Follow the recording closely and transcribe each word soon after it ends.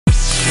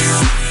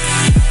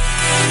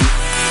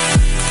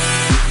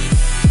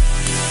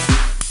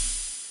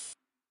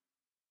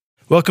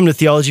Welcome to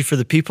Theology for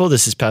the People.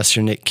 This is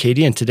Pastor Nick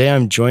Cady, and today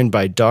I'm joined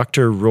by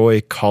Dr.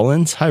 Roy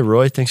Collins. Hi,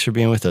 Roy. Thanks for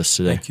being with us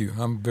today. Thank you.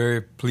 I'm very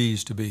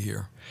pleased to be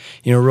here.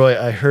 You know, Roy,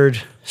 I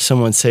heard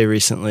someone say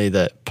recently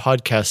that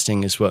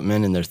podcasting is what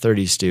men in their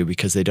 30s do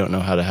because they don't know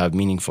how to have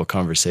meaningful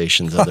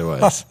conversations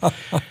otherwise.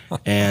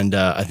 And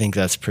I think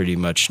that's pretty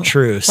much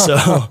true.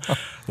 So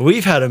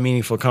we've had a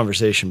meaningful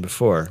conversation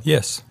before.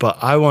 Yes. But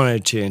I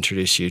wanted to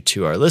introduce you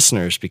to our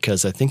listeners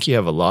because I think you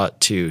have a lot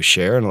to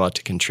share and a lot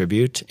to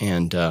contribute.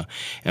 And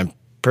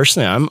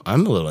personally,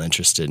 I'm a little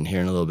interested in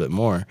hearing a little bit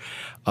more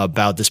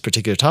about this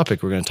particular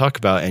topic we're going to talk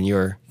about and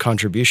your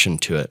contribution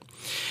to it.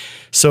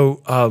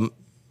 So,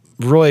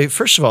 Roy,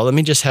 first of all, let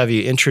me just have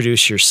you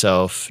introduce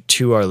yourself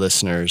to our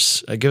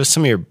listeners. Give us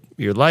some of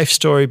your life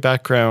story,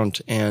 background,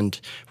 and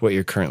what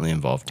you're currently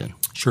involved in.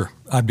 Sure.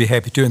 I'd be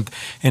happy to.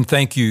 And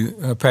thank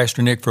you,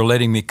 Pastor Nick, for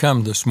letting me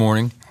come this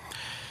morning.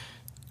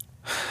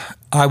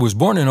 I was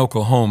born in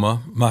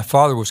Oklahoma. My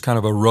father was kind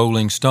of a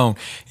rolling stone.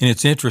 And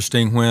it's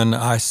interesting when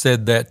I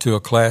said that to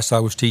a class I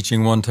was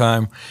teaching one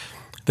time,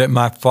 that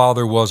my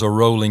father was a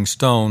rolling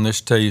stone.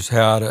 This tells you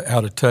how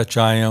out of touch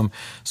I am.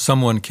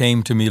 Someone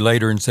came to me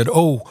later and said,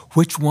 "Oh,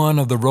 which one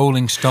of the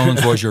Rolling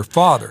Stones was your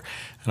father?"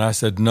 And I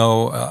said,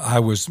 "No,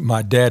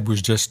 my dad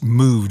was just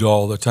moved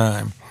all the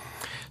time.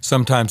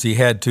 Sometimes he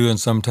had to, and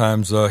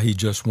sometimes he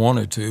just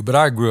wanted to." But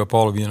I grew up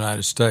all over the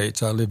United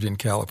States. I lived in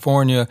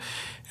California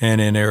and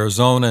in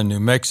Arizona and New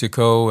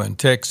Mexico and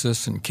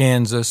Texas and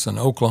Kansas and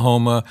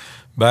Oklahoma,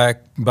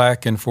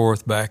 back and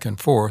forth.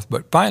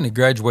 But finally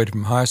graduated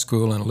from high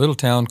school in a little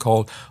town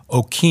called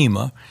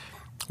Okemah,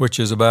 which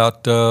is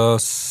about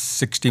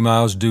 60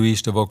 miles due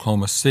east of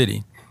Oklahoma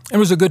City. It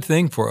was a good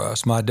thing for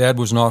us. My dad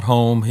was not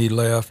home. He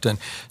left, and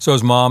so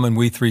was Mom and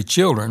we 3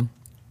 children.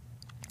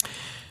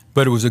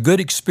 But it was a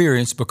good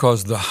experience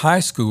because the high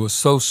school was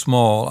so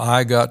small,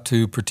 I got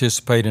to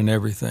participate in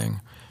everything.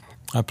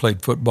 I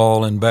played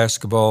football and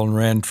basketball and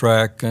ran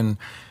track and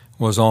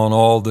was on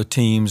all the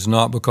teams,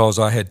 not because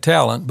I had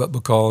talent, but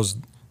because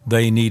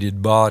they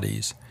needed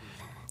bodies.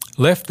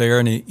 Left there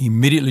and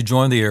immediately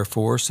joined the Air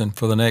Force, and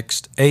for the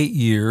next 8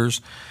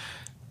 years,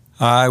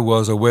 I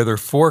was a weather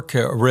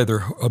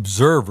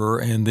observer,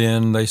 and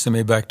then they sent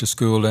me back to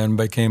school and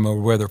became a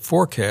weather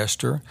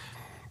forecaster.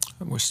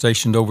 I was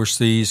stationed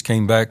overseas,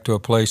 came back to a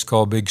place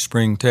called Big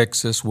Spring,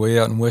 Texas, way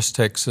out in West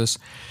Texas.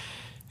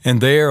 And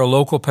there, a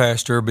local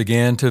pastor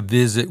began to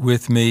visit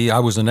with me. I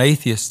was an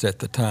atheist at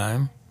the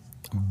time,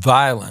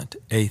 violent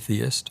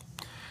atheist,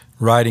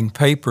 writing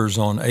papers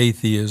on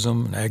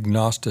atheism and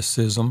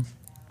agnosticism.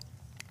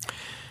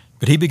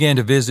 But he began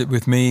to visit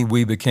with me.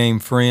 We became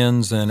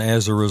friends, and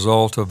as a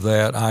result of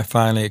that, I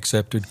finally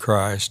accepted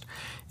Christ.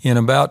 In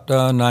about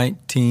I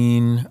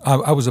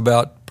was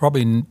about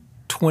probably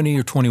 20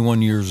 or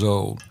 21 years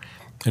old.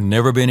 Had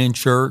never been in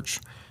church,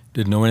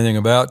 didn't know anything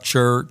about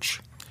church.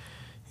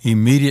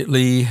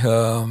 Immediately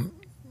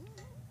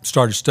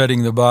started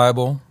studying the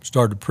Bible,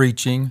 started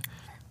preaching,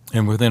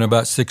 and within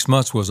about 6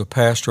 months was a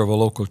pastor of a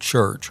local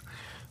church,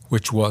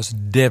 which was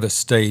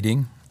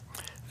devastating.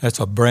 That's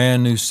a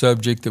brand new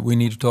subject that we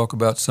need to talk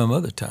about some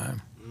other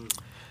time.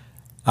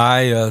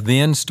 I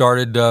then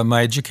started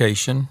my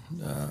education.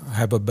 I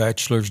have a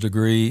bachelor's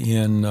degree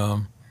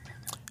in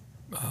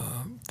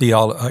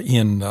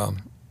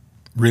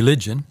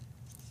religion.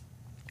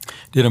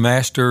 Did a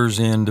master's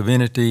in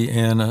divinity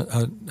and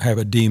have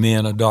a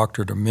DMin, a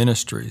doctorate of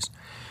ministries.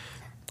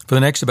 For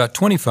the next about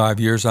 25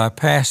 years, I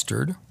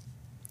pastored.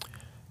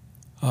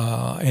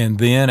 And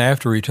then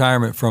after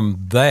retirement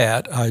from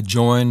that, I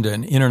joined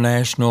an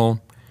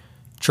international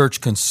church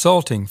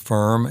consulting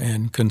firm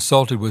and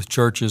consulted with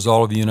churches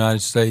all over the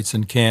United States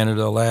and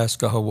Canada,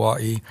 Alaska,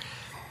 Hawaii,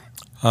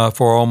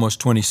 for almost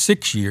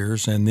 26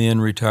 years, and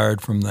then retired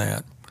from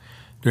that.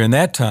 During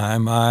that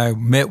time, I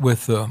met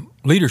with the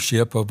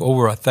leadership of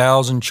over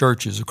 1,000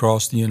 churches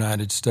across the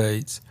United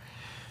States.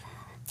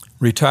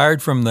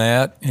 Retired from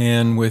that,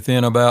 and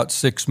within about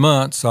 6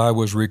 months, I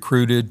was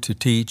recruited to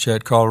teach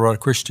at Colorado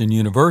Christian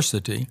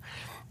University,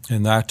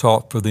 and I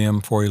taught for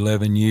them for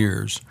 11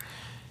 years.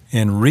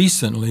 And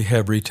recently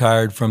have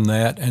retired from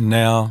that, and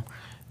now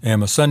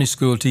am a Sunday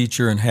school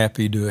teacher and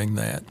happy doing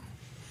that.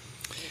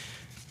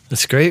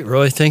 That's great,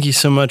 Roy. Thank you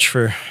so much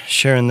for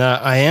sharing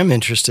that. I am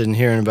interested in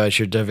hearing about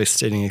your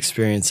devastating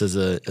experience as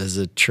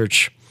a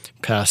church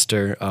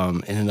pastor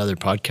in another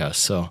podcast,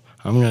 so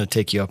I'm going to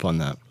take you up on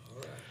that.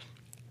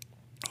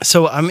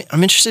 So I'm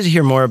interested to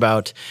hear more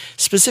about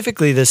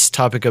specifically this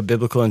topic of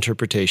biblical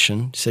interpretation.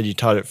 You said you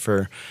taught it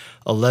for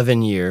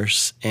 11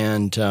 years,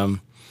 and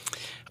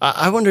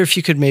I wonder if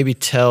you could maybe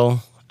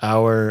tell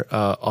our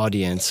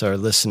audience, our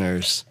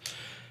listeners,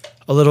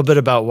 a little bit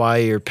about why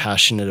you're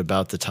passionate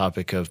about the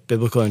topic of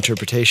biblical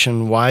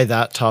interpretation, why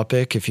that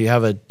topic. If you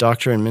have a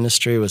doctorate in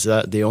ministry, was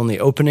that the only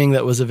opening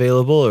that was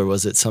available, or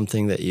was it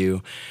something that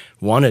you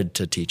wanted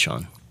to teach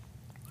on?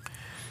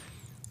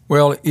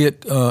 Well,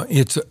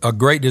 it's a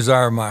great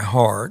desire of my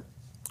heart,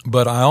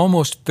 but I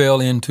almost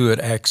fell into it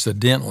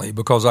accidentally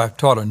because I've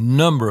taught a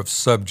number of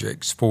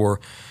subjects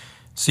for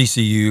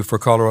CCU, for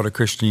Colorado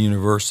Christian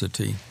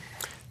University.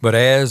 But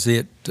as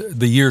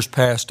the years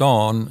passed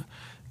on,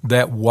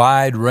 that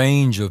wide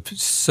range of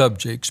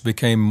subjects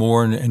became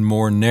more and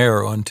more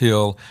narrow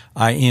until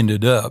I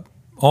ended up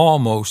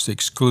almost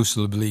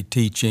exclusively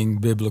teaching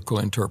biblical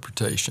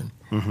interpretation.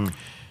 Mm-hmm.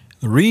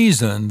 The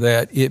reason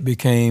that it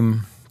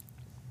became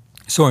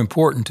so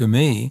important to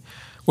me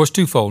was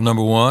twofold.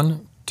 Number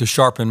one, to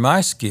sharpen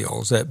my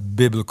skills at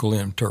biblical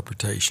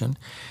interpretation,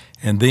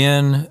 and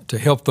then to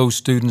help those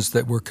students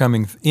that were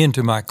coming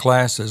into my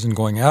classes and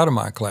going out of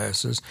my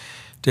classes,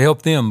 to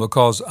help them,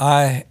 because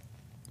I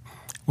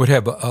would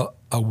have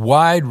a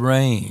wide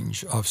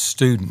range of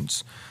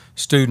students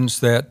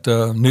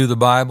that knew the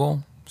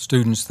Bible,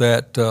 students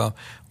that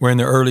were in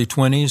their early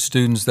 20s,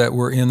 students that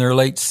were in their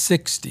late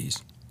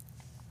 60s,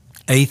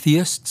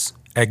 atheists,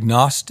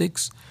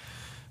 agnostics,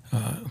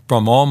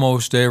 from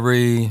almost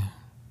every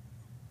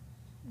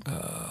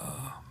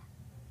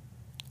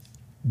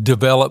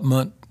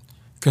development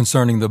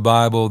concerning the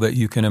Bible that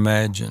you can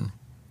imagine.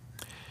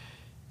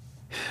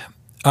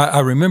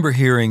 I remember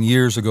hearing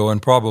years ago, and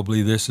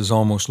probably this is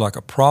almost like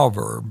a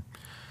proverb,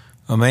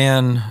 a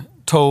man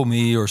told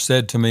me or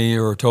said to me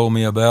or told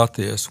me about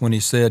this when he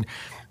said,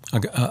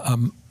 a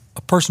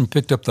person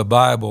picked up the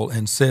Bible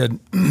and said,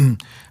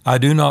 I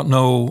do not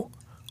know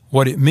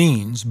what it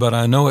means, but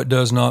I know it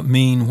does not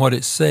mean what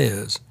it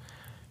says.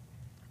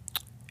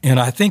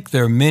 And I think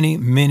there are many,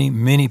 many,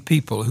 many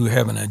people who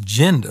have an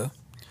agenda,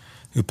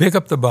 who pick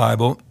up the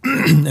Bible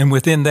and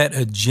within that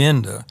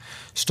agenda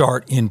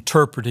start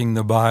interpreting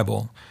the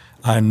Bible.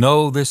 I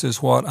know this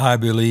is what I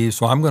believe,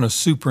 so I'm going to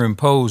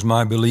superimpose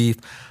my belief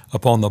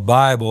upon the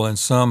Bible and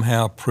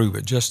somehow prove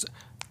it, just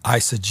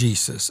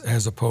eisegesis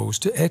as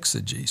opposed to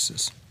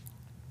exegesis.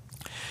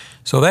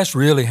 So that's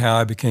really how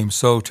I became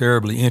so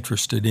terribly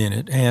interested in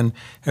it and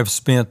have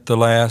spent the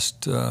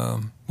last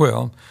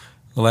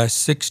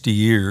 60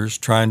 years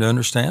trying to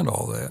understand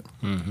all that.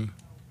 Mm-hmm.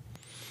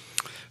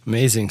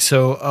 Amazing.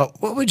 So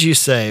what would you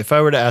say, if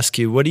I were to ask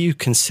you, what do you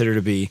consider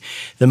to be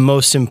the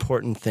most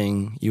important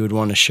thing you would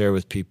want to share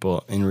with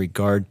people in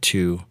regard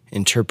to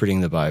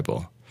interpreting the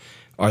Bible?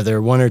 Are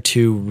there one or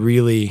two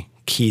really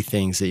key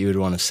things that you would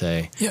want to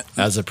say? Yeah.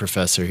 As a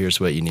professor, here's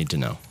what you need to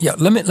know. Yeah,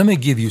 let me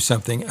give you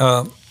something.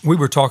 We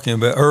were talking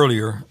about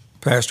earlier,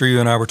 Pastor, you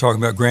and I were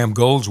talking about Graham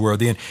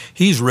Goldsworthy, and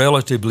he's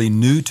relatively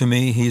new to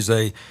me. He's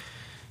a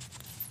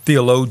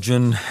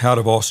theologian out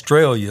of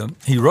Australia.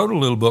 He wrote a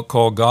little book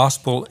called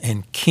Gospel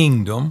and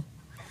Kingdom,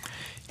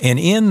 and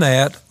in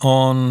that,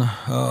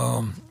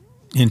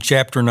 in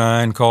chapter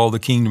 9, called The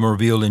Kingdom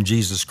Revealed in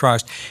Jesus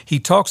Christ, he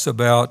talks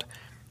about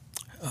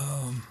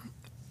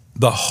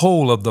the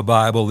whole of the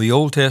Bible. The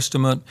Old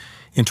Testament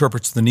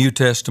interprets the New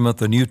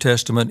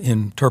Testament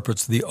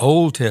interprets the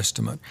Old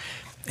Testament.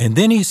 And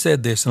then he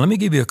said this, and let me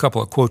give you a couple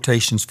of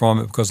quotations from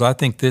it, because I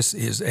think this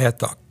is at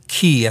the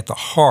key, at the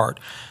heart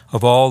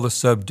of all the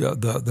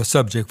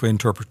subject for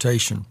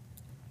interpretation.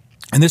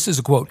 And this is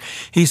a quote.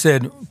 He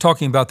said,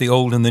 talking about the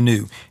Old and the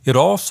New, it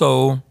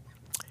also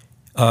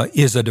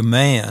is a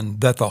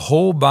demand that the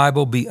whole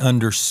Bible be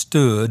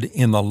understood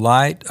in the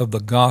light of the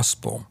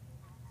gospel.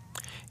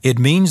 It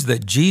means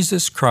that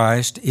Jesus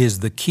Christ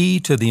is the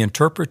key to the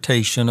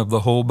interpretation of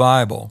the whole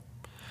Bible.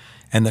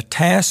 And the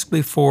task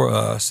before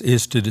us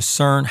is to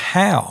discern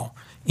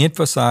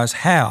emphasize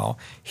how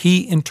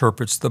he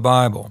interprets the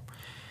Bible.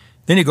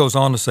 Then he goes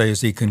on to say,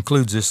 as he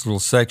concludes this little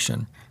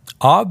section,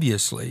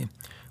 obviously,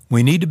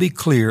 we need to be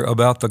clear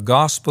about the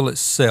gospel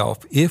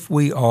itself if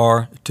we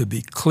are to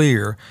be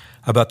clear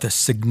about the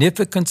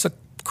significance of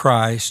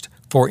Christ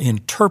for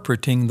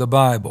interpreting the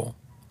Bible.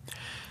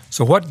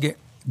 So what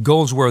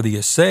Goldsworthy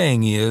is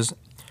saying is,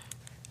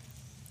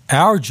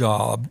 our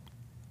job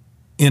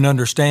in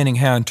understanding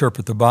how to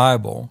interpret the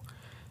Bible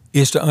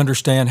is to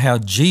understand how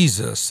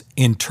Jesus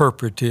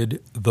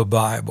interpreted the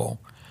Bible.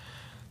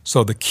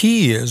 So the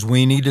key is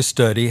we need to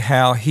study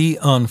how he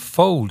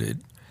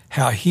unfolded,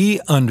 how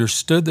he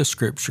understood the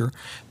Scripture,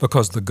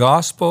 because the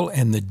gospel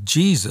and the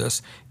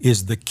Jesus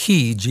is the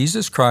key.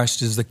 Jesus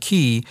Christ is the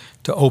key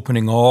to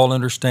opening all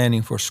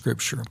understanding for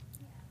Scripture.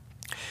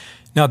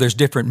 Now, there's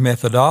different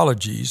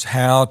methodologies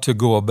how to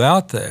go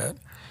about that,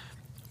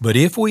 but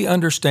if we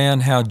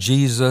understand how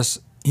Jesus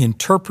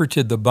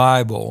interpreted the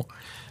Bible,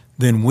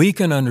 then we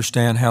can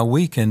understand how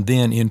we can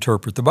then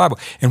interpret the Bible.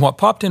 And what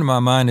popped into my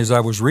mind as I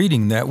was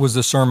reading that was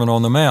the Sermon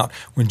on the Mount.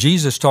 When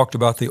Jesus talked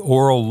about the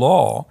oral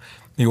law,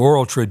 the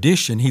oral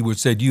tradition, he would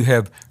say, you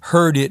have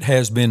heard it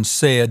has been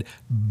said,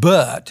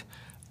 but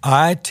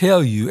I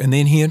tell you, and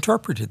then he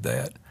interpreted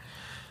that.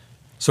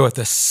 So at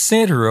the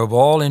center of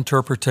all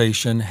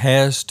interpretation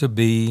has to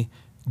be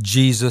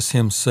Jesus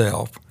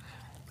himself.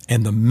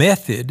 And the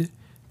method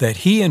that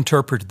he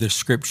interpreted the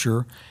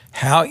Scripture,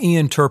 how he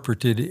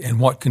interpreted it, and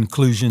what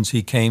conclusions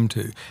he came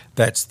to.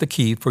 That's the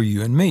key for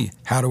you and me.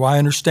 How do I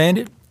understand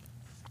it?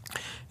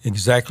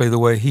 Exactly the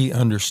way he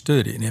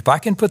understood it. And if I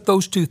can put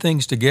those two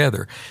things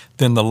together,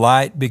 then the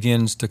light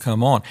begins to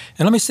come on.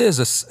 And let me say as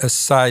a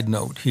side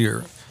note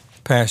here,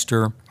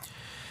 Pastor,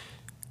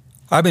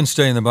 I've been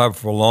studying the Bible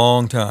for a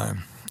long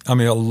time. I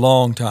mean, a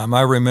long time.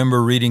 I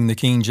remember reading the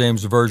King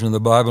James Version of the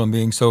Bible and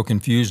being so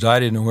confused I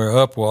didn't know where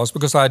up was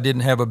because I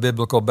didn't have a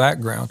biblical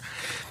background.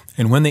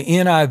 And when the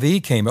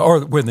NIV came out, or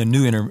when the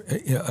New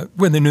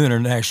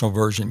International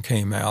Version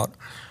came out,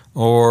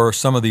 or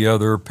some of the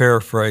other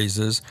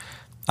paraphrases,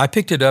 I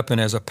picked it up,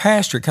 and as a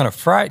pastor, it kind of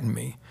frightened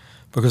me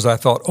because I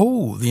thought,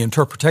 oh, the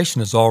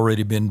interpretation has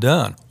already been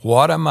done.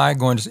 What am I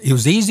going to say? It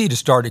was easy to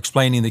start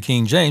explaining the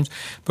King James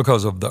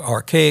because of the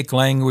archaic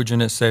language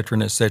and et cetera,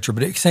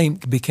 but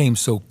it became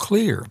so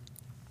clear.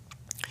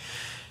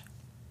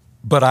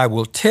 But I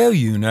will tell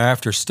you now,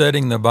 after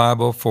studying the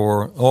Bible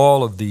for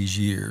all of these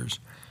years,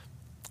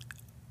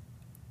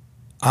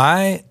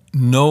 I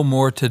know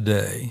more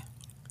today,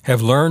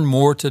 have learned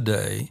more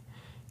today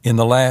over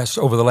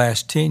the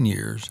last 10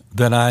 years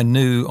than I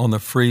knew on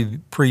the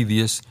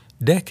previous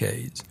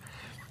decades.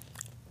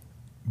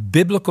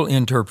 Biblical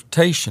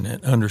interpretation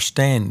and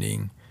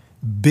understanding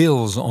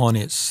builds on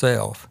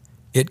itself.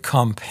 It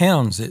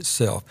compounds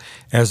itself.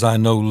 As I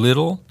know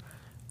little,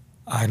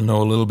 I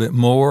know a little bit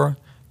more.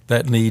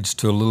 That leads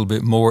to a little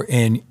bit more.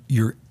 And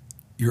your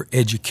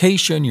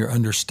education, your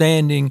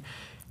understanding,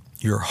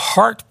 your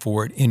heart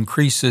for it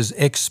increases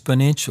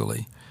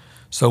exponentially.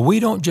 So we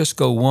don't just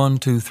go 1,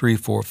 2, 3,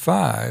 4,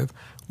 5.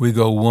 We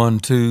go 1,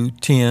 2,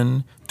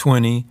 10,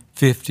 20,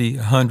 50,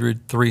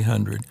 100,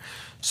 300.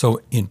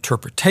 So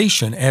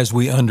interpretation, as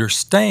we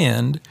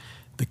understand,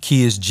 the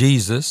key is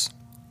Jesus.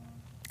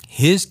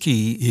 His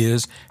key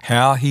is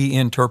how he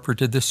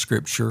interpreted the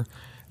Scripture.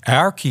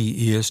 Our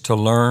key is to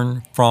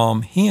learn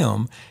from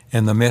him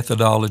and the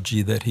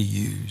methodology that he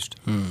used.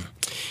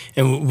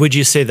 And would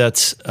you say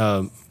that's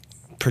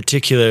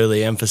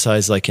particularly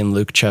emphasized like in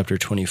Luke chapter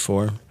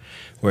 24,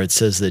 where it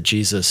says that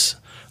Jesus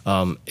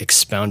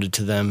expounded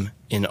to them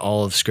in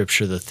all of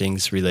Scripture the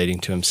things relating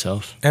to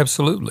himself?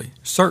 Absolutely,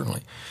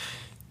 certainly.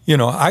 You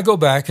know, I go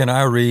back and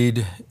I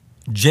read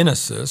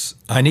Genesis,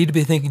 I need to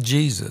be thinking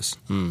Jesus.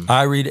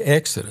 I read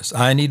Exodus,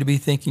 I need to be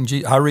thinking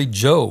Jesus. I read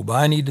Job,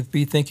 I need to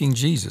be thinking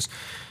Jesus.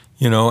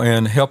 You know,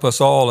 and help us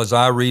all as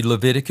I read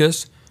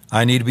Leviticus,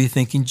 I need to be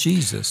thinking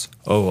Jesus.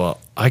 Oh, well,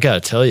 I got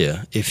to tell you,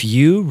 if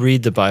you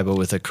read the Bible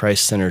with a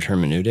Christ-centered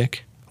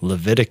hermeneutic,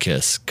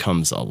 Leviticus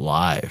comes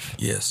alive.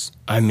 Yes.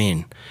 I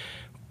mean,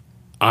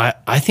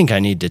 I think I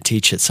need to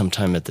teach it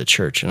sometime at the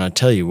church, and I'll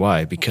tell you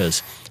why,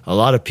 because a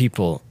lot of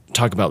people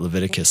talk about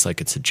Leviticus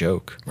like it's a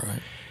joke. Right.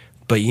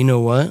 But you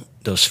know what?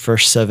 Those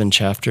first 7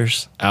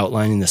 chapters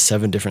outlining the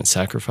 7 different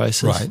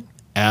sacrifices, right.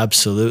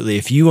 Absolutely.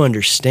 If you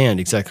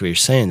understand exactly what you're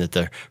saying, that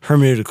the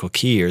hermeneutical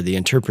key or the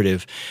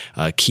interpretive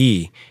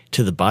key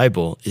to the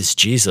Bible is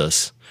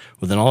Jesus,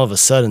 well, then all of a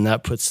sudden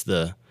that puts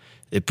the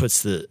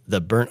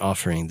burnt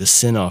offering, the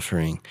sin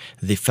offering,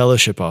 the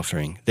fellowship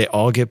offering, they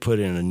all get put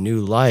in a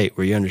new light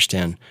where you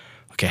understand,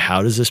 okay,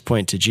 how does this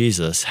point to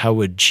Jesus? How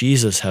would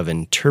Jesus have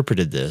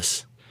interpreted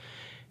this?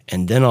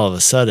 And then all of a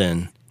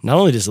sudden, not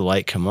only does the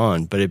light come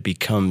on, but it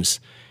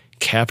becomes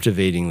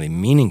captivatingly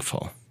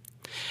meaningful.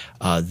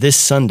 This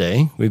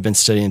Sunday, we've been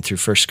studying through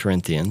 1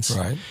 Corinthians.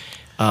 Right.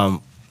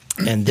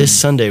 And this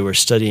Sunday, we're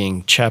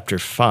studying chapter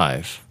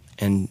 5.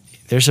 And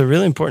there's a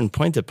really important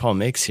point that Paul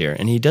makes here.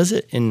 And he does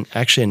it in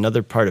actually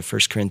another part of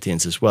 1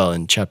 Corinthians as well,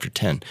 in chapter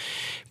 10.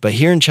 But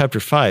here in chapter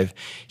 5,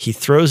 he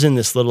throws in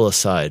this little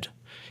aside.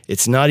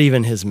 It's not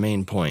even his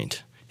main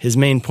point. His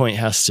main point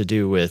has to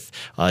do with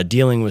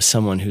dealing with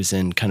someone who's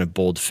in kind of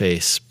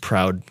bold-face,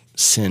 proud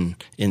sin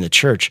in the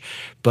church.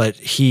 But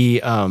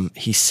he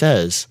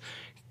says,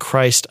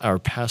 Christ, our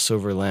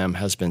Passover lamb,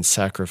 has been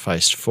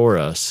sacrificed for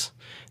us.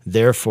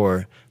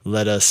 Therefore,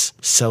 let us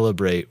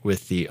celebrate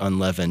with the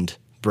unleavened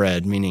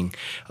bread, meaning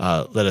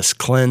let us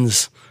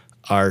cleanse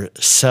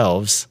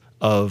ourselves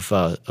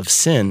of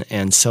sin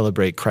and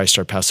celebrate Christ,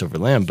 our Passover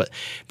lamb. But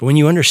when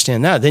you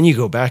understand that, then you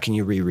go back and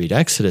you reread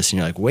Exodus and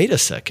you're like, wait a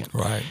second.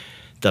 Right.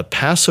 The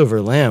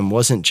Passover lamb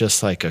wasn't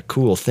just like a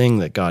cool thing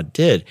that God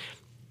did.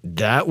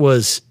 That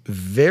was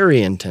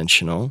very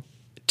intentional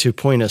to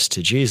point us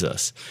to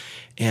Jesus.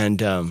 And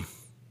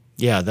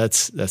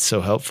that's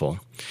so helpful.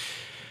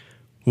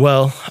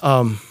 Well,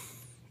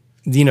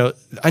 you know,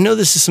 I know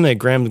this is something that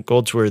Graham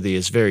Goldsworthy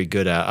is very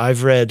good at.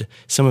 I've read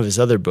some of his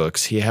other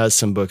books. He has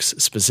some books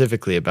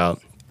specifically about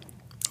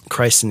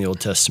Christ in the Old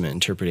Testament,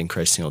 interpreting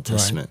Christ in the Old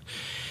Testament.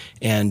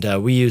 Right.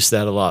 And we use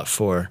that a lot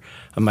for,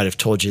 I might have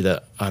told you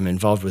that I'm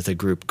involved with a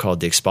group called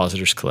the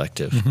Expositors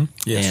Collective. Mm-hmm.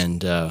 Yes.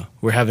 And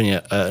we're having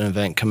an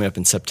event coming up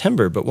in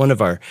September, but one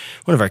of our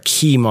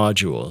key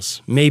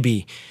modules,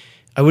 maybe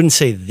I wouldn't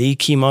say the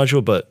key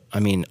module, but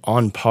I mean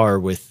on par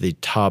with the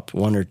top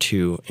 1 or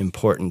 2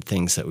 important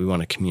things that we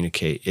want to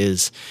communicate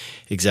is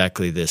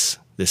exactly this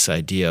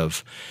idea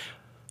of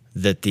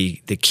that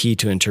the key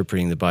to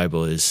interpreting the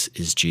Bible is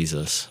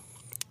Jesus.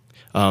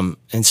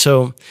 And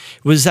so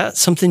was that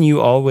something you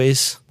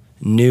always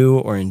knew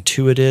or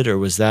intuited, or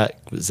was that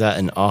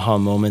an aha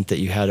moment that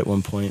you had at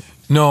one point?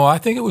 No, I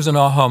think it was an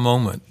aha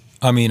moment.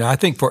 I mean, I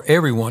think for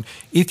everyone,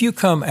 if you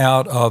come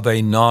out of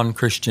a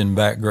non-Christian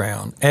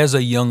background as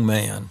a young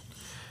man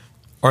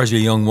or as a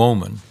young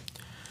woman,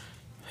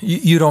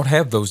 you don't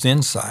have those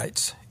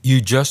insights.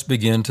 you just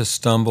begin to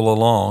stumble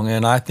along.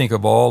 And I think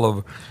of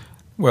I'll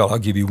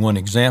give you one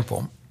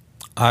example.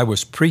 I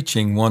was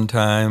preaching one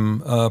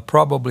time,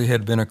 probably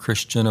had been a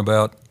Christian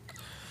about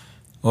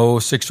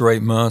 6 or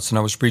 8 months, and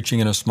I was preaching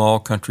in a small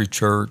country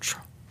church.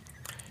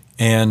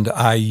 And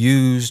I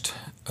used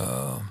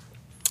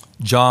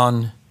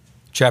John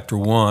chapter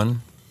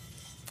 1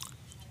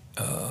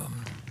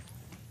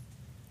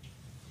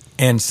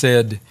 and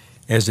said,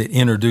 as it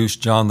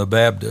introduced John the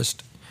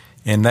Baptist,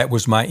 and that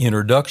was my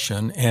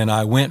introduction, and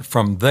I went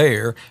from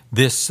there.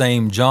 This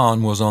same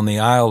John was on the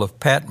Isle of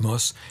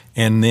Patmos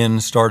and then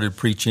started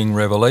preaching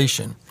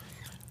Revelation.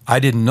 I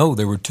didn't know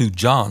there were 2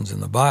 Johns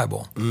in the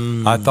Bible.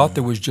 I thought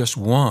there was just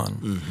one.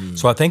 Mm-hmm.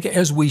 So I think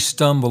as we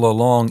stumble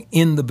along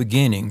in the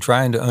beginning,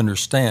 trying to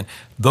understand,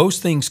 those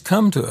things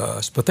come to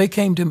us, but they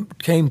came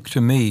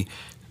to me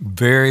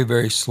very,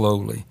 very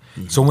slowly.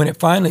 Mm-hmm. So when it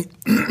finally,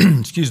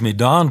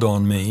 dawned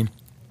on me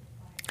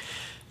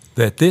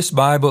that this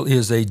Bible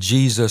is a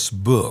Jesus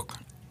book,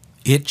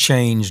 it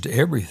changed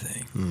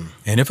everything.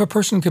 And if a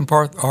person can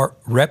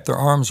wrap their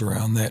arms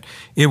around that,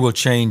 it will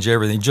change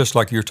everything, just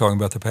like you're talking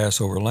about the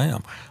Passover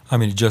lamb. I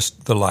mean,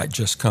 the light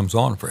just comes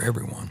on for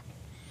everyone.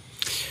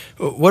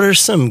 What are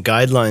some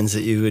guidelines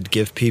that you would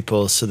give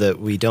people so that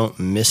we don't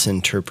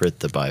misinterpret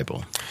the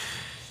Bible?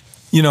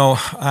 You know,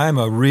 I'm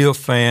a real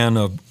fan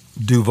of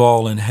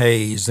Duval and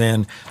Hayes,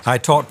 and I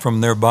taught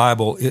from their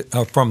Bible,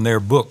 from their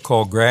book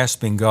called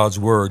Grasping God's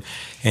Word.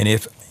 And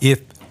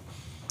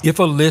if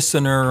a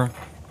listener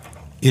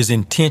is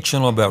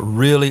intentional about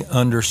really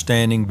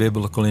understanding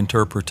biblical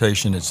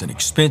interpretation, it's an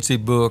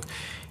expensive book,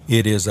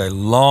 it is a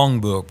long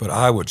book, but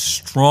I would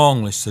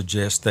strongly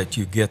suggest that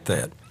you get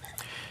that.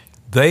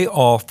 They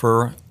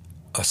offer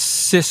a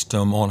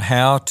system on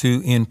how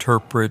to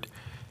interpret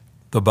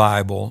the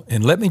Bible,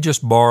 and let me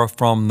just borrow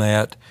from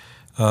that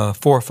 4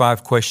 or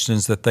 5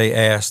 questions that they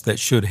ask that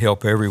should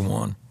help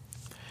everyone.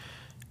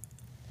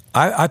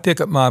 I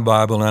pick up my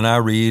Bible and I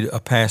read a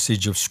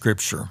passage of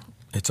Scripture.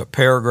 It's a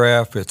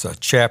paragraph, it's a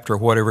chapter,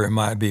 whatever it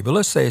might be. But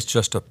let's say it's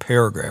just a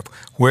paragraph,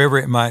 wherever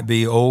it might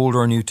be, Old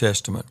or New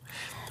Testament.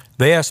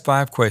 They ask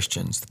 5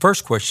 questions. The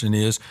first question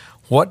is,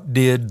 what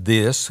did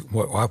this,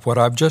 what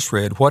I've just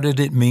read, what did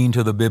it mean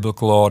to the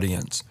biblical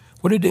audience?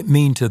 What did it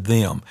mean to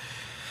them?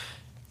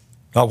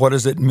 Not what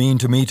does it mean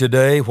to me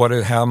today?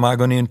 How am I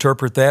going to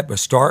interpret that? But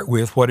start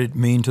with what it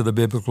mean to the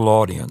biblical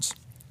audience.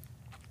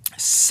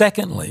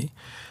 Secondly,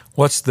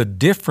 what's the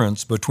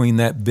difference between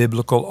that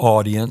biblical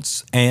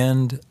audience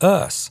and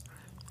us?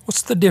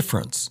 What's the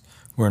difference?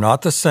 We're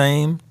not the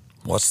same.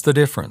 What's the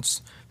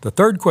difference? The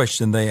third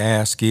question they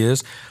ask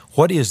is,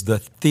 what is the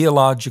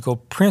theological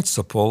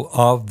principle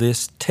of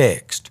this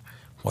text?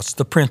 What's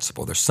the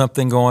principle? There's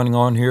something going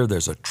on here.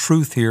 There's a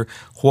truth here.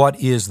 What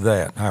is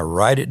that? I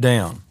write it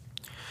down.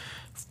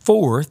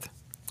 Fourth,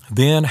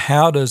 then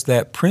how does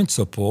that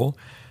principle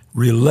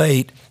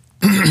relate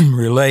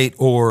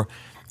or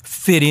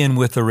fit in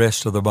with the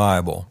rest of the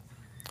Bible?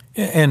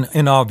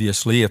 And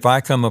obviously, if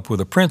I come up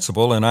with a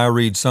principle and I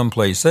read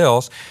someplace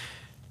else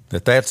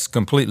that's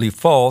completely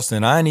false,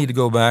 then I need to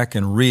go back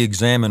and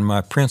re-examine my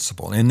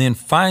principle. And then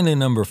finally,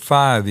 number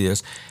 5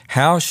 is,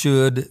 how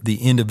should the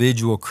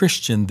individual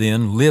Christian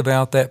then live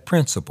out that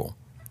principle?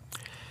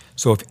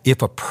 So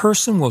if a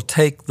person will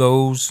take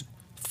those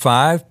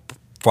five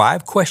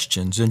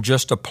questions and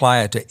just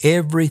apply it to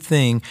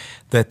everything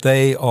that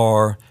they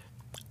are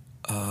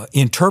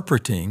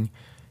interpreting,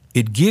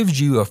 it gives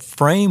you a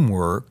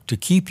framework to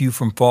keep you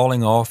from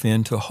falling off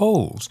into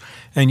holes.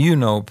 And you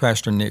know,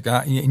 Pastor Nick,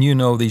 you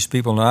know these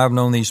people, and I've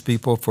known these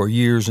people for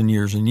years and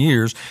years and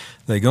years.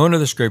 They go into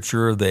the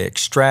Scripture, they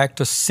extract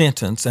a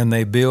sentence, and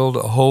they build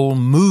a whole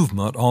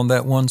movement on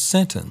that one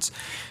sentence.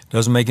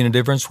 Doesn't make any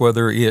difference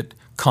whether it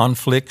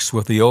conflicts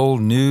with the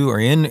old, new, or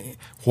in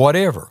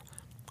whatever.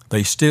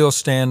 They still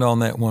stand on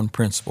that one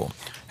principle.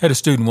 I had a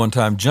student one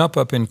time jump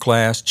up in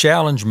class,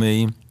 challenge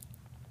me,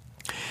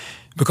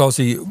 because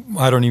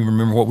I don't even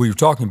remember what we were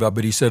talking about,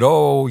 but he said,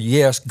 oh,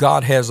 yes,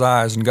 God has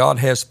eyes, and God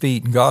has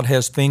feet, and God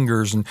has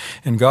fingers,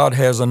 and God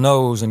has a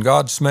nose, and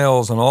God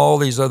smells, and all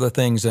these other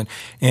things. And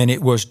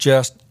it was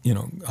just,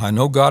 I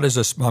know God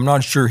is I'm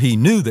not sure he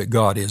knew that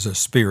God is a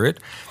spirit,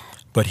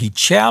 but he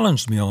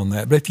challenged me on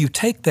that. But if you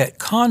take that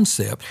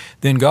concept,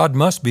 then God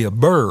must be a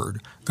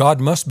bird. God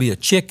must be a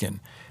chicken.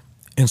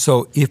 And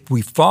so if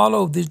we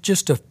follow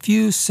just a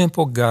few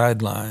simple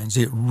guidelines,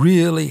 it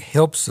really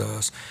helps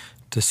us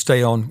to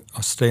stay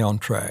on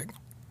track.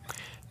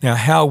 Now,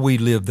 how we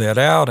live that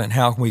out and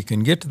how we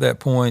can get to that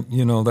point,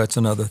 that's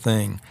another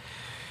thing.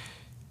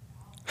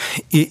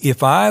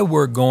 If I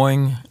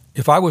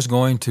was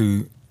going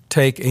to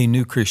take a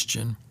new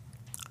Christian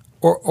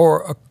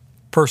or a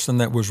person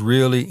that was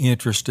really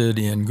interested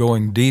in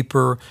going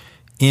deeper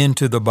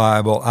into the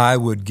Bible, I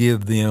would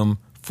give them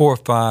 4 or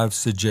 5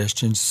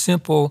 suggestions,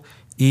 simple,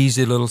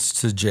 easy little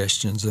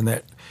suggestions, and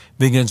that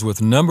begins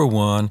with number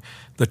 1,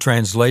 the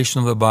translation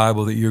of the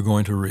Bible that you're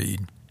going to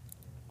read.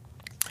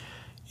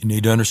 You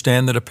need to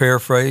understand that a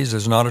paraphrase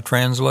is not a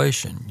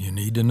translation. You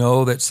need to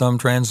know that some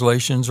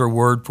translations are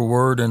word for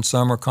word and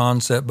some are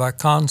concept by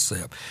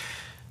concept.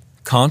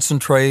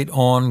 Concentrate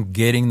on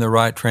getting the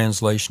right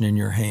translation in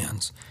your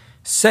hands.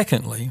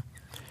 Secondly,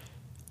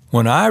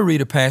 when I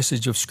read a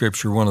passage of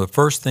Scripture, one of the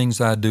first things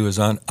I do is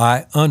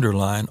I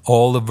underline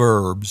all the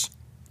verbs.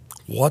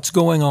 What's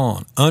going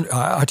on?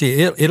 I tell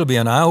you, it'll be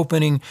an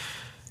eye-opening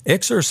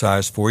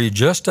exercise for you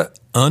just to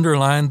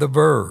underline the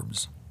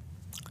verbs.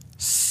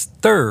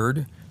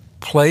 Third,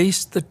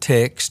 place the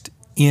text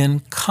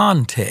in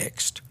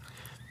context.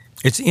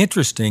 It's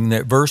interesting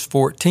that verse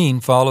 14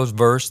 follows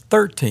verse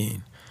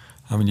 13.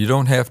 I mean, you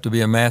don't have to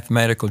be a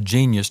mathematical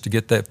genius to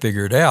get that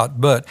figured out,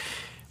 but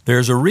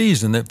there's a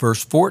reason that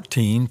verse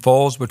 14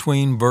 falls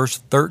between verse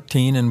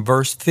 13 and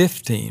verse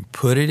 15.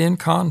 Put it in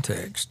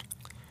context.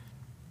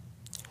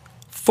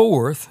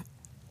 Fourth,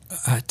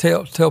 I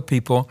tell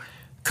people,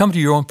 come to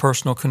your own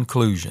personal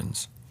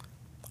conclusions.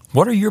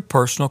 What are your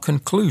personal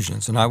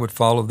conclusions? And I would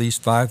follow these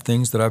 5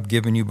 things that I've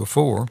given you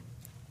before.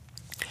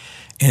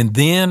 And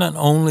then and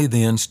only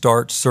then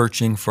start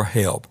searching for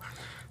help.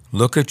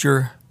 Look at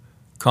your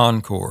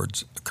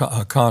concords. Put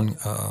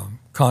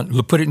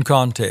it in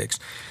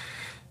context.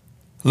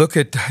 Look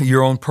at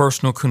your own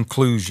personal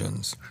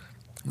conclusions.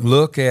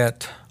 Look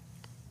at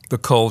the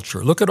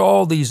culture. Look at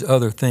all these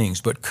other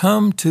things. But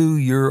come to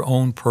your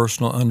own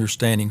personal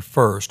understanding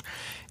first,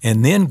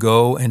 and then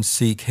go and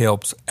seek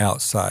helps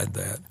outside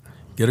that.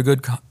 Get a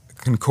good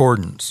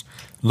concordance.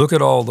 Look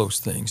at all those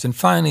things. And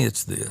finally,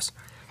 it's this,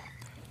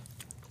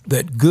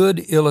 that good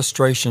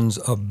illustrations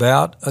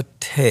about a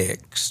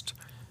text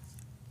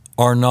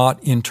are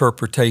not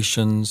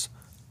interpretations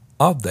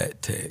of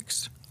that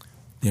text.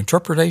 The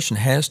interpretation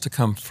has to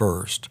come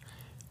first.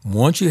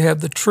 Once you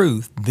have the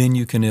truth, then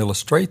you can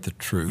illustrate the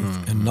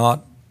truth and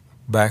not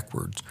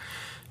backwards.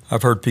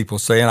 I've heard people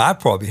say, and I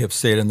probably have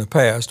said in the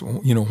past,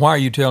 why are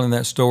you telling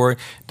that story?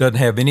 Doesn't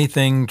have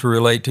anything to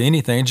relate to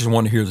anything. I just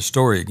want to hear the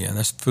story again.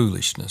 That's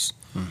foolishness.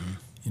 Mm-hmm.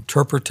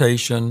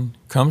 Interpretation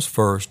comes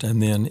first,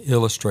 and then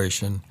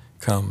illustration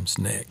comes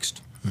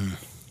next.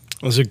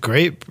 Those are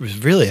great,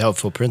 really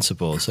helpful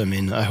principles. I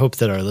mean, I hope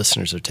that our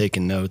listeners are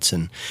taking notes,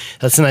 and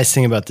that's the nice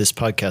thing about this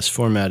podcast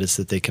format is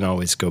that they can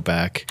always go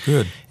back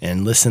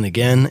and listen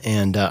again.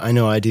 And I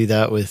know I do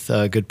that with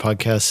good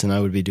podcasts, and I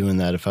would be doing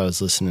that if I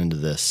was listening to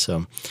this.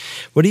 So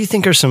what do you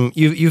think are some,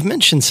 you've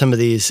mentioned some of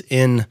these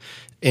in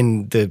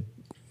the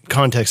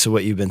context of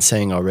what you've been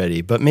saying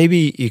already, but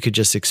maybe you could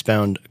just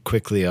expound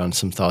quickly on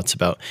some thoughts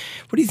about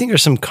what do you think are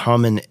some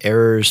common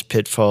errors,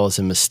 pitfalls,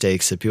 and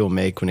mistakes that people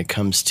make when it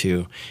comes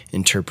to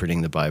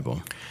interpreting the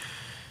Bible?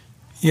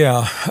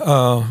 Yeah,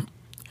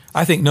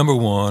 I think number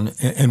one,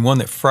 and one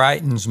that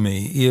frightens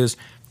me, is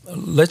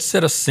let's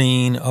set a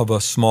scene of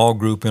a small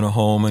group in a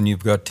home, and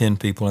you've got 10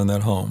 people in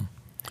that home.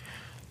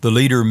 The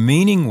leader,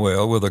 meaning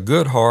well, with a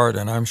good heart,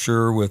 and I'm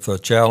sure with a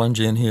challenge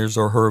in his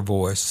or her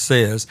voice,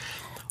 says,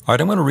 all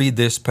right, I'm going to read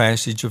this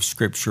passage of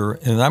Scripture,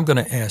 and I'm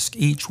going to ask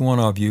each one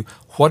of you,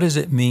 what does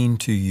it mean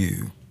to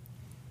you?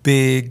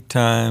 Big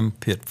time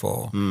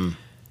pitfall.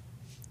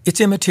 It's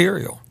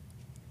immaterial.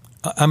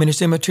 I mean,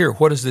 it's immaterial.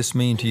 What does this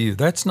mean to you?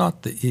 That's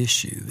not the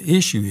issue. The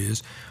issue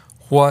is,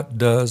 what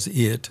does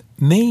it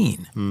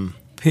mean?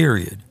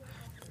 Period.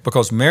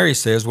 Because Mary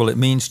says, well, it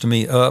means to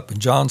me up, and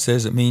John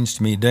says it means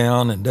to me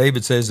down, and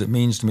David says it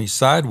means to me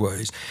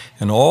sideways,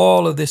 and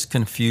all of this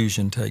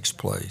confusion takes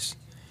place.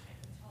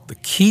 The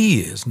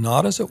key is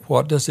not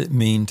what does it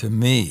mean to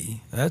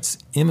me? That's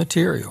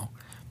immaterial.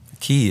 The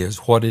key is,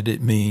 what did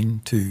it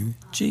mean to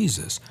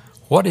Jesus?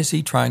 What is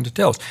he trying to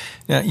tell us?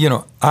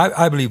 Now,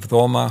 I believe with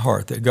all my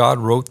heart that God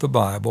wrote the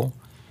Bible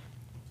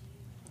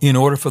in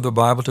order for the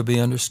Bible to be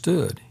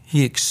understood.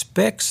 He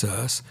expects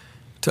us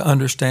to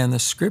understand the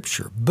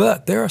Scripture.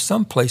 But there are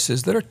some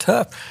places that are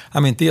tough. I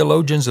mean,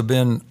 theologians have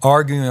been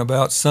arguing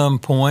about some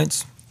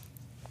points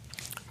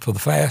for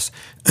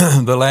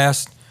the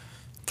last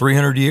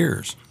 300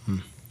 years.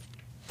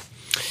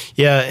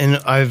 Yeah,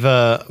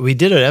 and we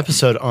did an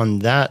episode on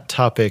that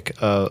topic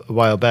a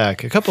while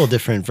back, a couple of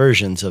different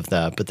versions of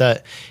that, but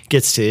that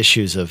gets to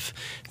issues of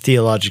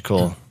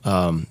theological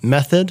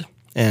method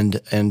and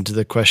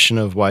the question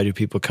of why do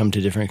people come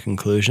to different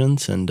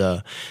conclusions. And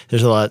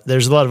there's a lot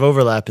of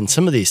overlap in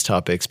some of these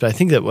topics, but I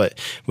think that what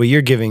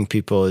you're giving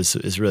people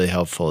is really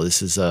helpful.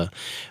 This is a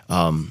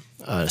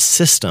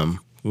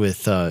system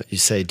with, you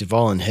say,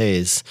 Duvall and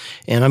Hayes.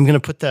 And I'm going to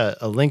put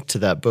a link to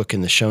that book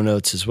in the show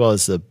notes, as well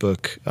as the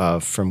book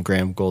from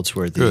Graham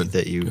Goldsworthy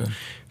that you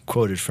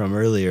quoted from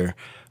earlier,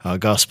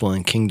 Gospel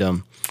and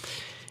Kingdom.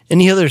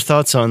 Any other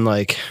thoughts on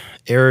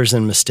errors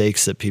and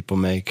mistakes that people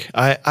make?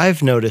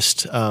 I've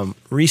noticed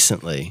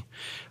recently,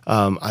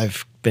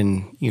 I've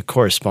been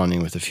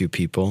corresponding with a few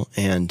people,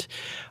 and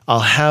I'll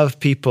have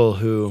people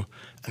who,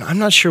 and I'm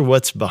not sure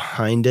what's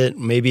behind it.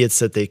 Maybe it's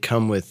that they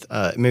come with,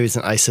 maybe it's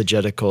an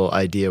eisegetical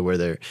idea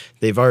where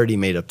they've already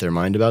made up their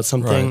mind about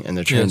something, and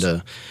they're trying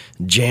to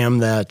jam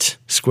that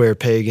square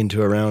peg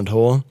into a round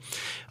hole.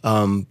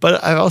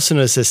 But I've also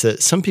noticed this,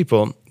 that some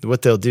people,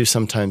 what they'll do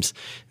sometimes,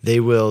 they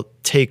will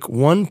take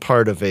one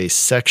part of a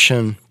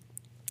section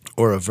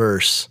or a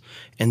verse,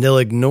 and they'll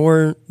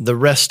ignore the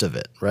rest of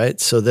it, right?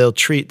 So they'll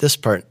treat this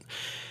part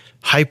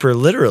hyper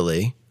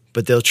literally,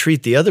 but they'll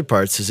treat the other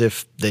parts as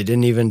if they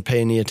didn't even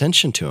pay any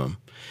attention to them.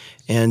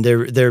 And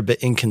they're a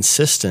bit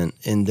inconsistent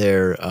in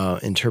their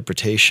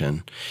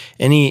interpretation.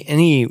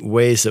 Any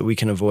ways that we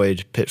can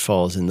avoid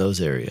pitfalls in those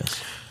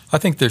areas? I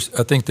think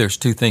there's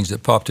two things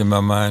that popped in my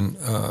mind,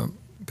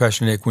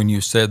 Pastor Nick, when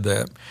you said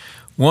that.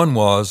 One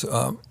was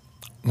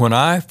when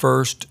I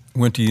first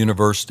went to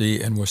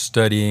university and was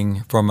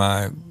studying for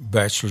my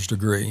bachelor's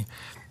degree,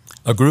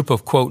 a group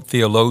of, quote,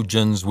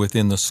 theologians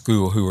within the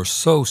school who were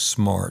so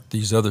smart,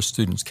 these other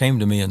students, came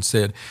to me and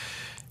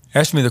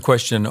asked me the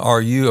question,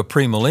 are you a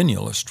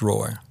premillennialist,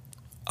 Roy?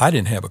 I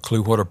didn't have a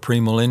clue what a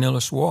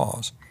premillennialist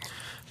was.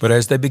 But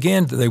as they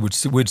began,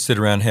 we'd sit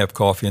around and have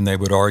coffee, and they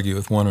would argue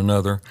with one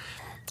another.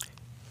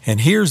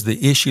 And here's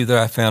the issue that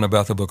I found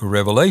about the book of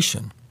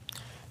Revelation.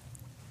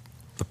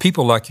 The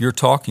people like you're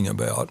talking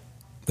about,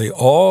 they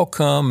all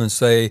come and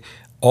say,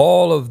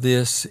 all of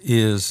this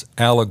is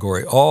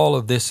allegory, all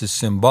of this is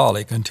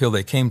symbolic, until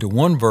they came to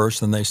one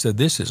verse and they said,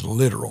 this is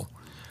literal.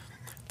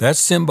 That's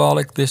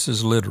symbolic, this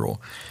is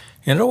literal.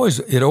 And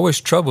it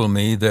always troubled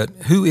me that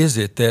who is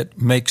it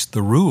that makes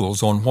the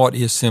rules on what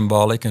is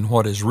symbolic and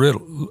what is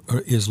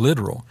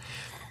literal?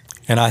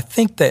 And I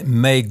think that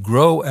may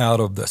grow out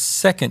of the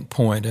second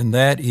point, and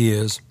that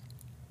is,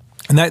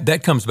 and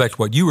that comes back to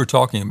what you were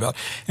talking about.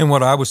 And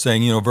what I was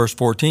saying, verse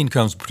 14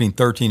 comes between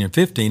 13 and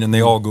 15, and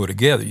they all go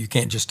together. You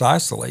can't just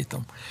isolate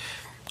them.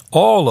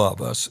 All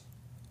of us,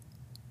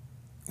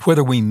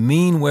 whether we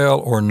mean well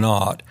or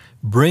not,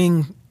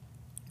 bring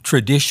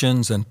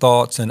traditions and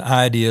thoughts and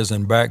ideas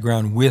and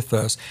background with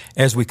us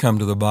as we come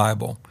to the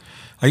Bible.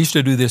 I used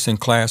to do this in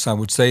class. I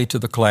would say to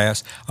the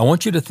class, I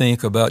want you to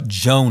think about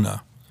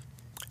Jonah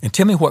and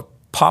tell me what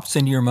pops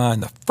into your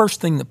mind, the first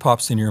thing that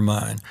pops in your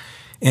mind.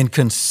 And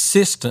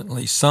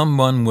consistently,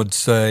 someone would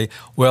say,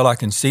 well, I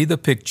can see the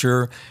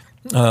picture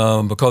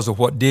because of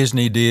what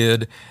Disney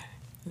did.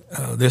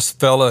 This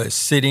fella is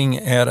sitting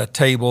at a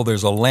table.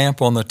 There's a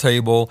lamp on the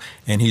table,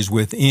 and he's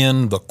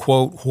within the,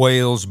 quote,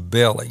 whale's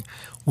belly.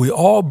 We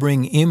all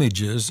bring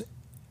images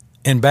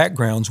and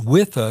backgrounds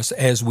with us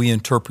as we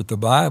interpret the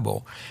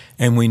Bible.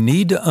 And we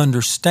need to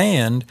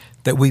understand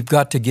that we've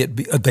got to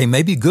they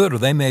may be good or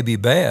they may be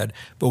bad,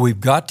 but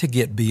we've got to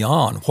get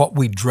beyond what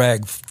we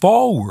drag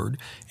forward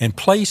and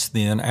place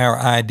then our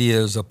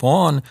ideas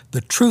upon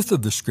the truth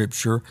of the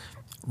Scripture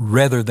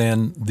rather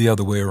than the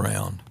other way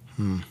around.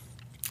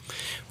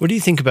 What do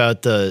you think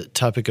about the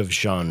topic of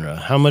genre?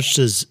 How much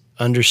does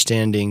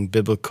understanding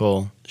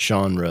biblical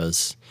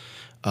genres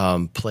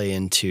play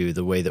into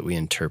the way that we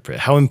interpret?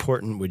 How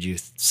important would you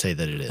say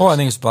that it is? Oh, I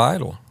think it's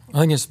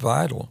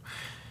vital.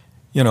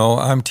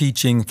 I'm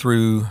teaching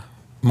through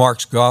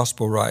Mark's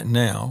Gospel right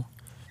now.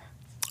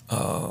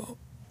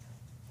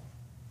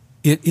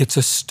 It's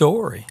a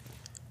story.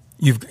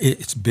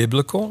 It's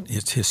biblical,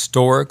 it's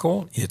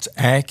historical, it's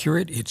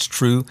accurate, it's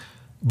true,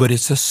 but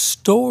it's a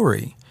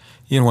story.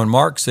 When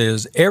Mark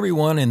says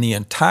everyone in the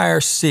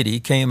entire city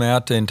came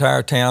out, the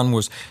entire town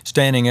was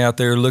standing out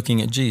there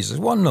looking at Jesus.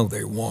 Well, no,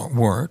 they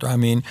weren't. I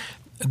mean,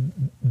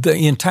 the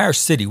entire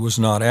city was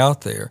not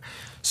out there.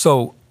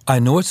 So I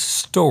know it's a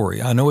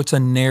story. I know it's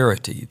a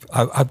narrative.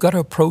 I've got to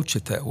approach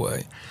it that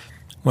way.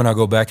 When I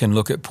go back and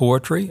look at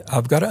poetry,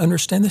 I've got to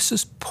understand this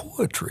is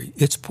poetry.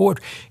 It's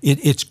poetry.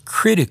 It's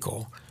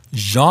critical.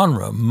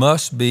 Genre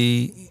must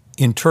be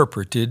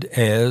interpreted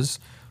as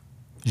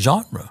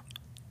genre.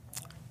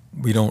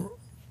 We don't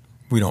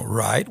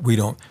write. We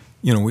don't.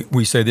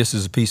 We say this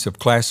is a piece of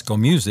classical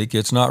music.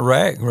 It's not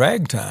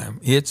ragtime.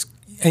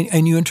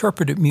 And you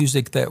interpret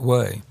music that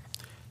way.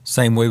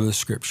 Same way with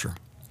Scripture.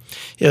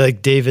 Yeah,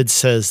 like David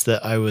says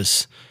that I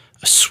was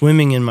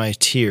swimming in my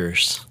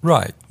tears.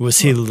 Right. Was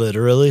he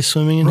literally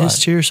swimming in his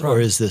tears, right. or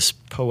is this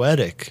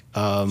poetic?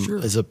 Sure.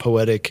 Is a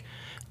poetic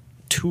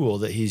tool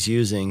that he's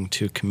using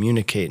to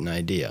communicate an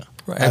idea?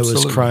 Right, I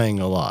was crying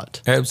a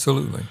lot.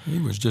 Absolutely. He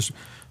was just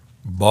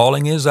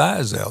bawling his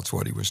eyes out. That's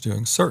what he was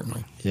doing,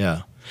 certainly.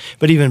 Yeah.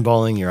 But even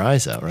bawling your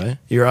eyes out, right?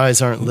 Your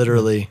eyes aren't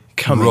literally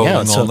coming rolling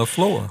out. on the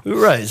floor.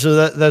 Right.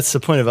 So that's the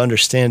point of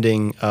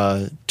understanding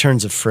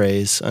turns of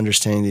phrase,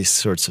 understanding these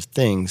sorts of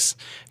things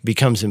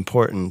becomes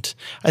important.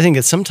 I think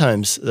that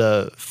sometimes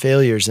the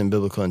failures in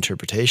biblical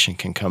interpretation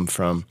can come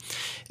from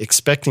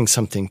expecting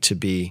something to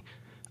be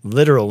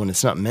literal when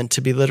it's not meant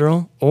to be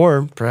literal,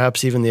 or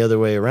perhaps even the other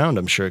way around.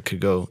 I'm sure it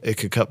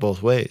could cut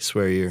both ways,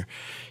 where you're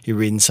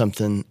reading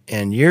something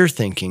and you're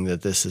thinking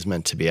that this is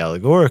meant to be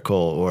allegorical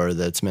or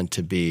that's meant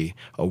to be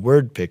a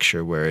word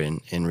picture, where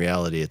in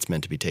reality it's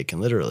meant to be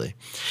taken literally.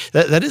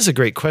 That is a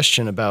great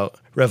question about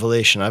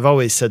Revelation. I've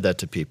always said that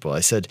to people. I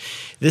said,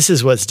 this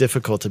is what's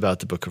difficult about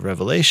the book of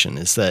Revelation,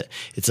 is that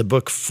it's a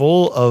book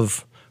full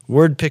of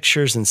word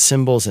pictures and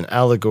symbols and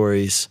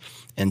allegories,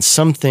 and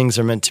some things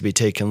are meant to be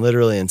taken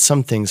literally and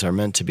some things are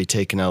meant to be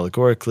taken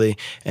allegorically,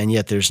 and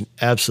yet there's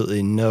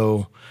absolutely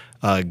no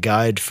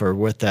guide for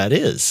what that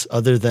is,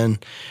 other than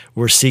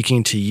we're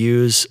seeking to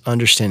use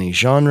understanding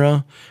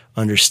genre,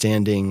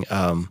 understanding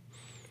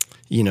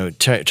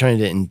trying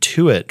to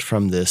intuit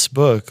from this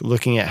book,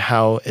 looking at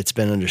how it's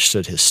been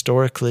understood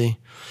historically.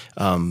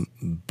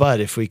 But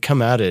if we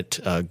come at it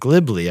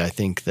glibly, I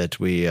think that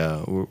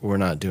we're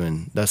not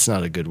doing. That's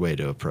not a good way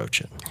to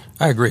approach it.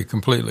 I agree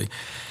completely.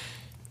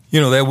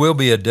 There will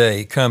be a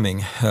day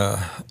coming,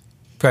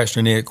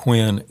 Pastor Nick,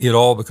 when it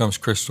all becomes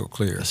crystal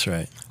clear. That's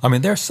right. I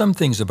mean, there are some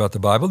things about the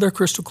Bible, they're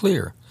crystal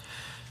clear.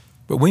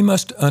 But we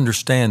must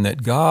understand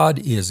that God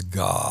is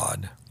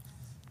God.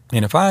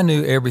 And if I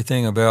knew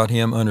everything about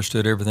Him,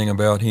 understood everything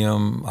about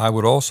Him, I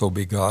would also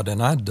be God,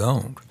 and I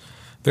don't.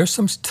 There's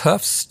some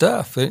tough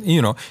stuff.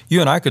 You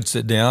and I could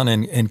sit down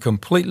and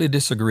completely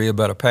disagree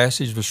about a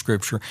passage of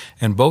Scripture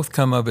and both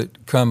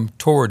come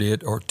toward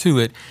it or to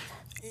it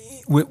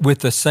with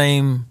the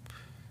same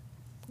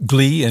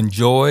glee and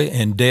joy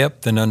and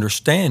depth and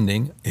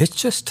understanding. It's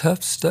just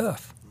tough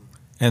stuff.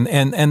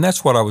 And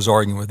that's what I was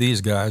arguing with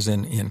these guys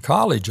in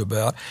college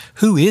about.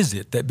 Who is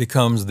it that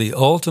becomes the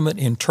ultimate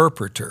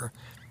interpreter?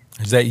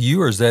 Is that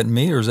you, or is that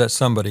me, or is that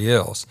somebody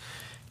else?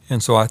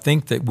 And so I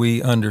think that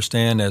we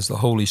understand, as the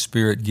Holy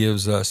Spirit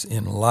gives us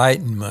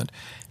enlightenment,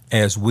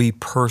 as we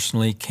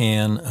personally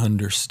can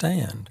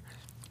understand.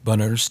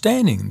 But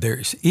understanding,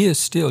 there is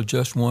still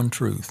just one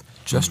truth,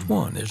 just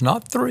one. There's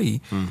not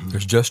three,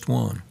 there's just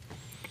one.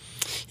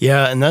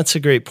 Yeah, and that's a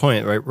great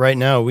point. Right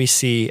now we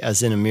see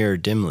as in a mirror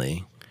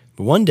dimly,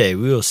 but one day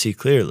we will see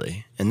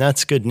clearly, and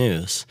that's good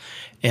news.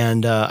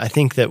 And I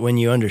think that when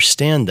you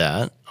understand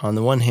that, on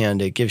the one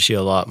hand, it gives you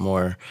a lot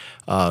more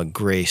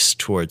grace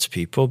towards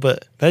people.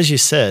 But as you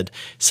said,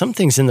 some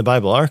things in the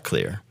Bible are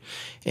clear,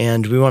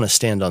 and we want to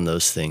stand on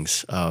those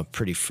things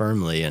pretty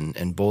firmly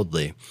and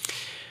boldly.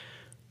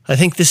 I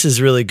think this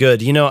is really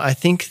good. I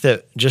think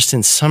that just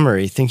in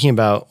summary, thinking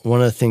about one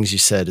of the things you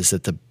said is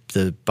that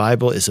the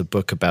Bible is a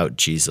book about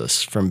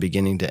Jesus from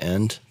beginning to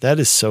end. That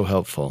is so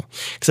helpful.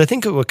 Because I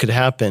think what could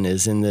happen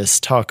is in this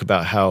talk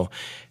about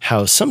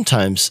how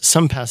sometimes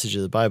some passages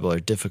of the Bible are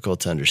difficult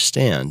to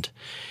understand.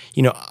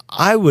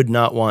 I would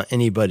not want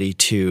anybody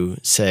to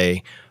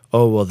say,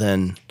 oh, well,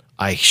 then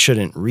I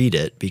shouldn't read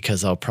it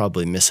because I'll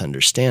probably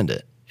misunderstand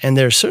it. And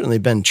there's certainly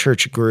been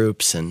church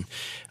groups, and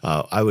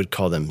I would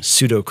call them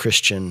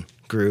pseudo-Christian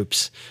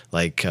groups,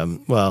 like,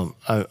 I'm not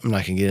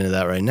going to get into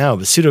that right now,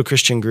 but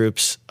pseudo-Christian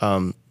groups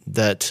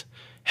that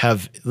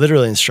have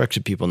literally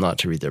instructed people not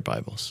to read their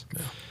Bibles.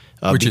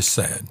 Yeah. Which is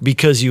sad.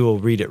 Because you will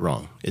read it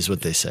wrong, is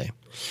what they say.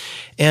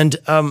 And,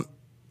 I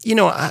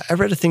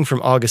read a thing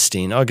from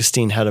Augustine.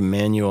 Augustine had a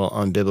manual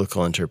on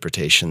biblical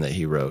interpretation that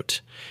he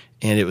wrote,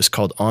 and it was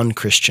called On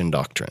Christian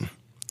Doctrine.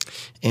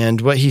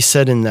 And what he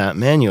said in that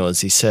manual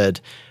is he said,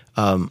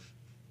 all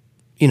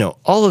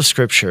of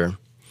Scripture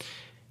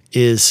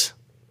is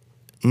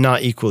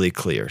not equally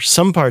clear.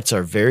 Some parts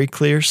are very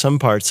clear, some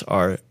parts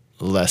are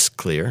less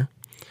clear.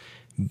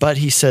 But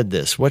he said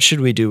this, what should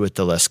we do with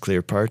the less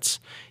clear parts?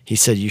 He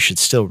said you should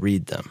still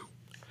read them.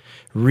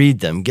 Read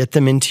them, get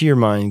them into your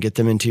mind, get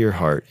them into your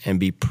heart, and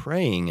be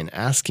praying and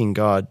asking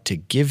God to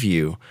give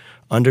you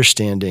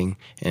understanding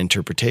and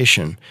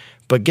interpretation.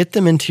 But get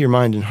them into your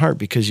mind and heart,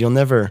 because you'll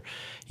never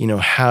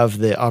have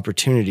the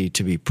opportunity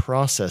to be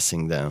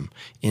processing them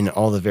in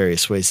all the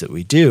various ways that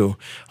we do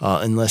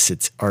unless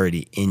it's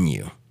already in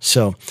you.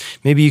 So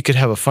maybe you could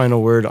have a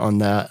final word on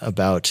that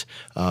about,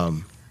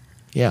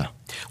 yeah.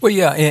 Well,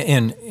 yeah,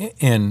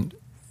 and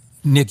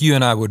Nick, you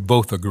and I would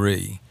both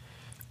agree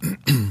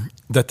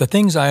that the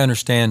things I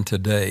understand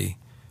today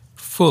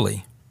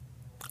fully,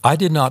 I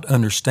did not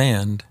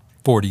understand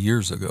 40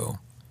 years ago.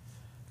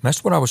 And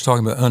that's what I was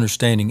talking about,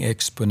 understanding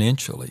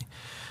exponentially.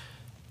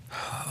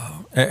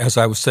 As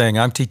I was saying,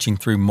 I'm teaching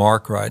through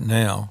Mark right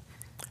now.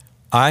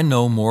 I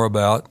know more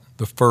about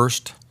the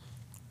first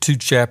 2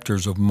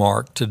 chapters of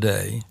Mark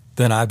today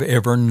than I've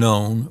ever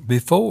known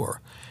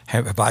before.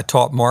 Have I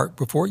taught Mark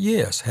before?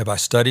 Yes. Have I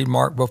studied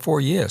Mark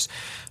before? Yes.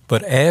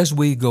 But as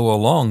we go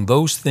along,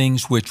 those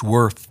things which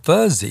were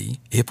fuzzy,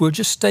 if we'll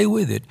just stay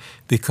with it,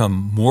 become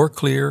more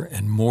clear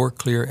and more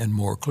clear and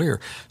more clear.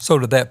 So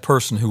to that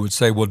person who would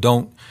say, well,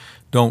 don't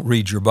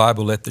read your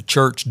Bible, let the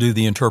church do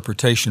the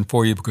interpretation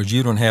for you because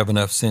you don't have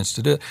enough sense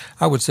to do it,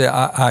 I would say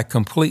I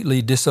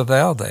completely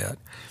disavow that.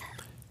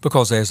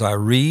 Because as I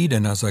read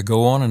and as I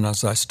go on and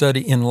as I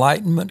study,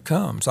 enlightenment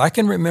comes. I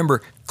can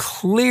remember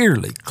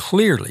clearly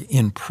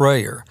in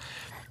prayer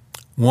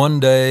one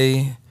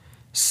day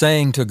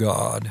saying to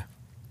God,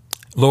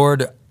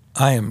 Lord,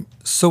 I am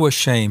so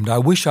ashamed. I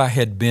wish I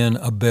had been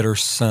a better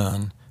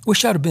son.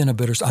 Wish I'd have been a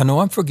better son. I know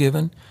I'm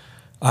forgiven.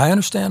 I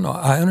understand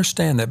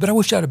that, but I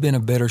wish I'd have been a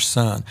better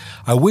son.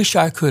 I wish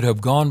I could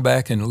have gone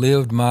back and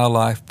lived my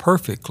life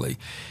perfectly.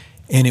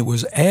 And it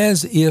was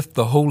as if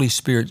the Holy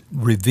Spirit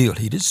revealed,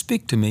 He did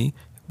speak to me,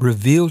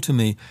 revealed to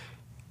me,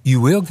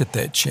 you will get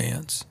that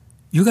chance.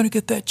 You're going to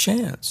get that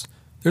chance.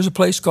 There's a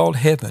place called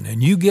heaven,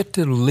 and you get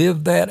to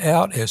live that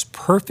out as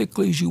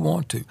perfectly as you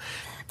want to.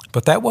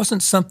 But that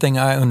wasn't something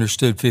I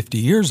understood 50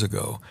 years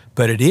ago,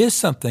 but it is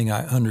something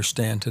I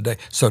understand today.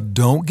 So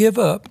don't give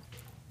up.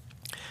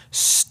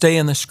 Stay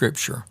in the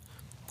Scripture.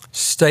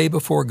 Stay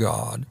before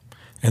God.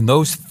 And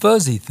those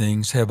fuzzy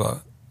things have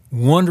a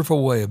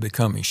wonderful way of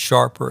becoming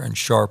sharper and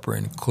sharper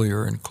and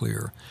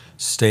clearer.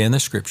 Stay in the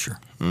Scripture.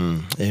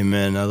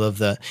 Amen. I love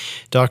that.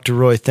 Dr.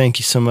 Roy, thank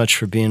you so much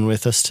for being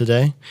with us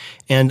today.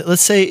 And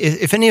let's say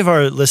if any of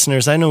our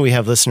listeners, I know we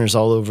have listeners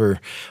all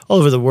over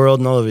the world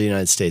and all over the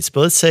United States,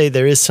 but let's say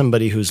there is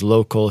somebody who's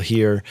local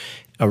here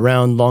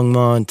around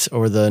Longmont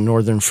or the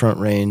Northern Front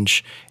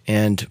Range,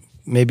 and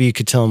maybe you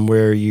could tell them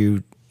where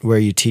you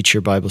teach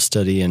your Bible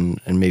study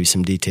and maybe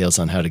some details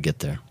on how to get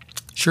there.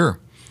 Sure.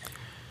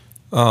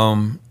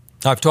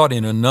 I've taught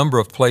in a number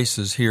of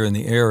places here in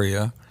the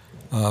area,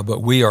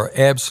 but we are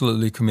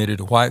absolutely committed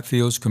to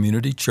Whitefields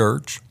Community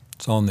Church.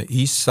 It's on the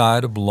east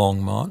side of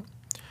Longmont.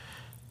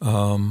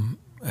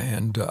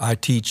 And I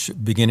teach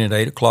beginning at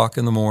 8 o'clock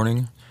in the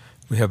morning.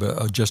 We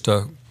have just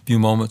a few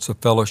moments of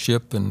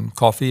fellowship and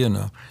coffee and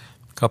a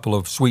couple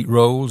of sweet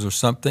rolls or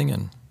something,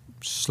 and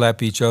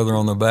slap each other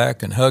on the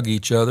back and hug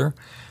each other.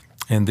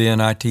 And then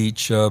I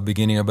teach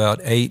beginning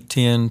about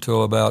 8:10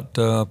 till about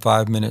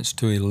 5 minutes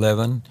to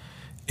 11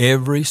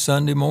 every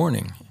Sunday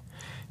morning.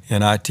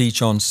 And I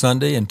teach on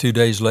Sunday, and 2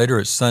 days later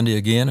it's Sunday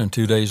again, and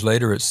 2 days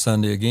later it's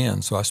Sunday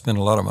again. So I spend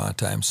a lot of my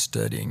time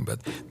studying.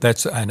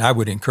 And I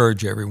would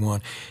encourage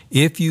everyone,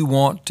 if you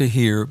want to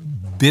hear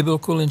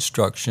biblical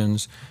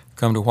instructions,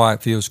 come to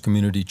Whitefields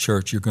Community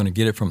Church. You're going to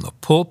get it from the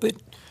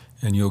pulpit,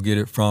 and you'll get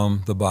it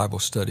from the Bible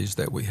studies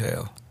that we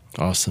have.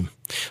 Awesome.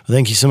 Well,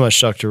 thank you so much,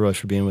 Dr. Roy,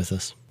 for being with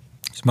us.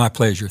 It's my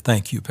pleasure.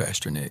 Thank you,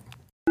 Pastor Nick.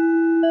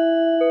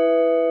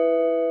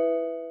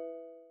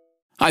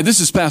 Hi, this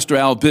is Pastor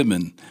Al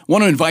Pittman. I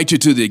want to invite you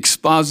to the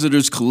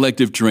Expositors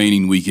Collective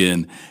Training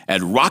Weekend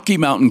at Rocky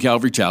Mountain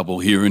Calvary Chapel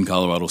here in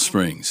Colorado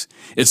Springs.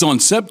 It's on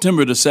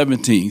September the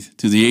 17th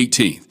to the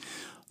 18th.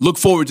 Look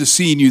forward to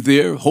seeing you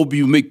there. Hope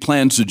you make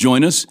plans to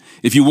join us.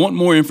 If you want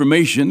more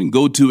information,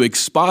 go to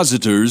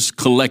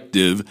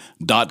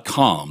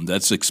expositorscollective.com.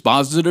 That's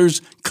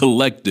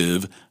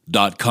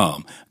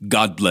expositorscollective.com.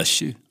 God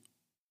bless you.